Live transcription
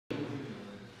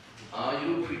Are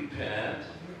you prepared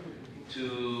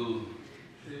to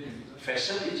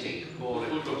facilitate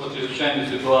службы по чрезвычайным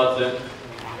ситуациям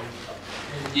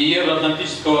и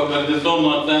Євроатлантичного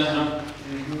координаційного центру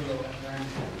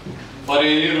по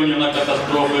реагированию на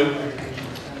катастрофы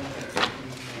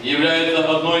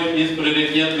является одной из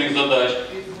приоритетных задач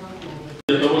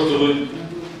для того, чтобы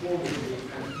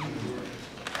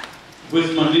вы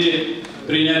смогли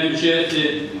принять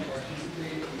участие.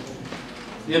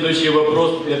 Следующий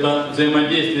вопрос – это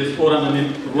взаимодействие с органами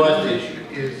власти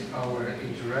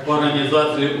по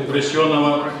организации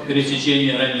упрощенного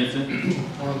пересечения границы.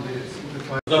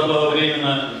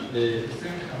 Заблаговременно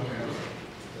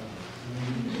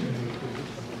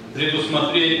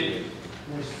предусмотреть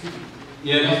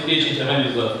и обеспечить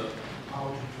организацию.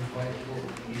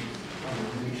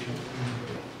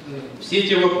 Все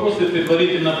эти вопросы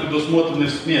предварительно предусмотрены в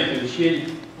смете решений.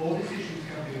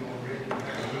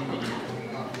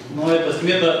 Но эта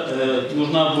смета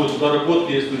нужна будет в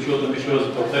доработке с учетом, еще раз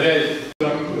повторяюсь. I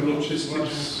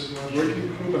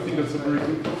think that's a very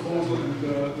good proposal, and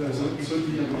there's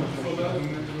certainly a need for that.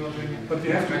 But we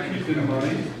have to keep in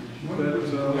mind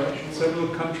that several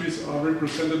countries are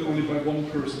represented only by one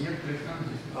person.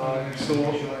 So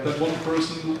that one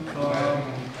person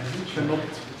cannot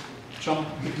jump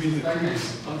between the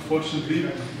troops, unfortunately.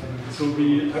 So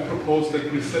I propose that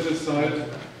we set aside.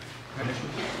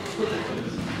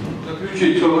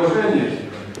 Заключить соглашение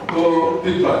по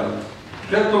питанию.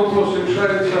 Этот вопрос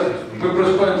решается, мы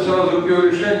приступаем сразу к его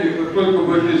решению, как только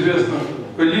будет известно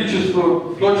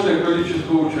количество, точное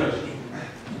количество участников.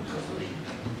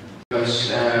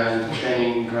 Because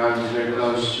training ground is very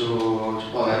close to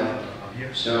Poland,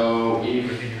 so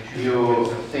if you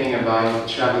think about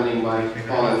traveling by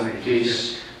Poland,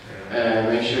 please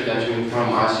make sure that you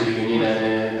inform us if you need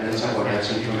any support and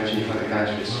information for the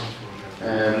countries.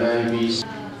 Maybe.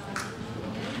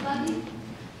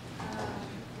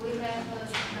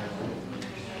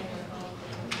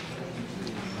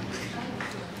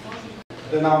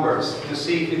 The numbers to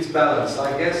see if it's balanced.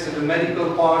 I guess in the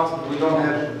medical part we don't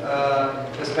have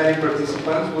as many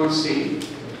participants, we'll see.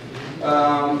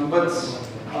 But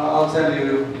I'll tell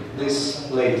you this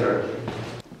later.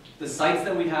 The sites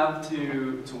that we have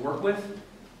to work with,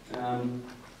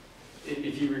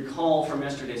 if you recall from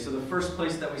yesterday, so the first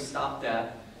place that we stopped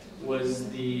at was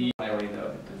the priority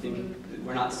though. I think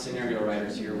we're not scenario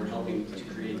writers here, we're helping to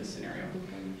create the scenario.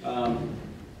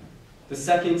 The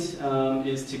second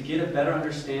is to get a better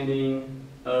understanding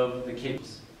of the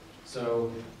capabilities.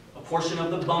 So a portion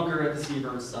of the bunker at the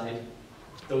Seaburn site,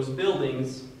 those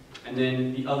buildings, and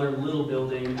then the other little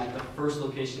building at the first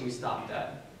location we stopped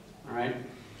at. All right?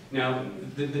 Now,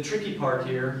 the tricky part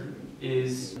here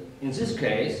is... In this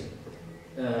case,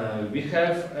 we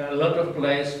have a lot of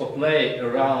place for play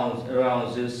around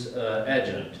this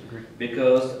agent,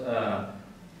 because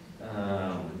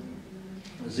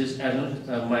this agent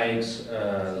makes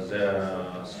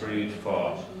the street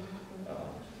for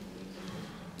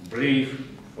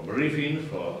briefing,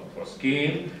 for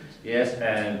skiing, yes,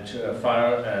 and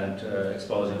fire and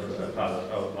explosive part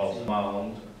of the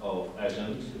amount of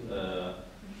agents.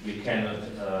 We cannot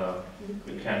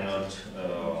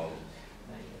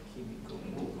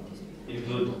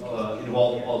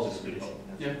involve all these people.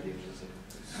 Yeah.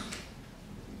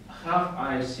 Have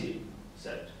I see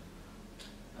that?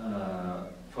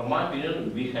 For my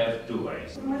opinion, we have two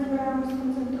ways. Ми збираємося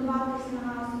сконцентруватися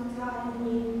на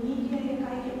соціальній медіа,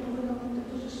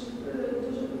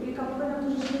 яка повинна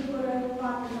дуже швидко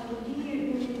реагувати на події,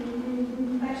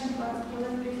 перші 20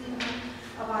 хвилин після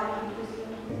аварії.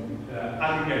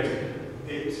 Aggregating.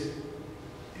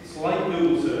 It's like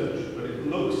Google search, but it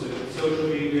looks at social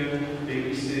media,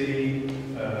 BBC,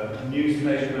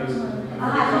 newspapers.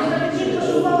 Тоді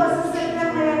пошукова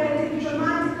система, як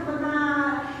інформатика, вона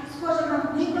схожа на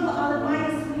Google, але має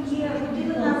своє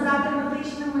поділення за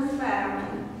тематичними сферами.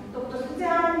 Тобто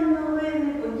соціальні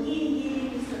новини,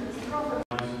 події, катастрофи.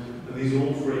 These are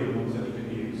all free ones that you can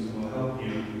use and will help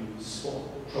you spot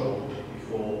trouble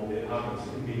before it happens,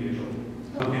 immediate trouble.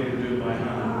 I'll be able to do it by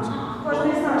hand. But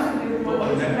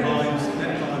on NetLives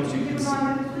you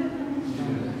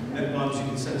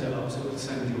can set it up so it will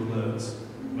send you alerts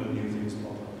when new things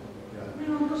pop up. Yeah.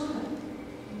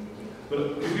 But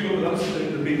if you look, that's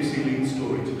the BBC lead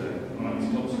story today. Right?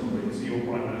 It's not story, it's your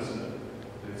Prime Minister.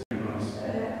 It's very nice.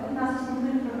 Одна з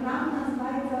основних програм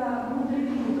називається «Мудрий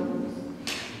Windows».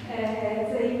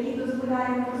 Це який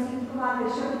дозволяє прослідкувати,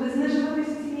 що буде знижуватись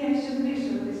в ціні, а що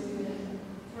збільшуватись в ціні.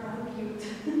 Rather cute.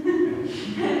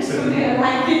 So I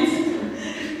like it.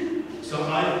 So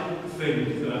I think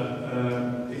that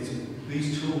these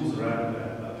tools are out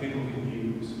there that people can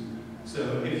use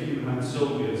So if you had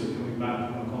soldiers coming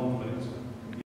back from a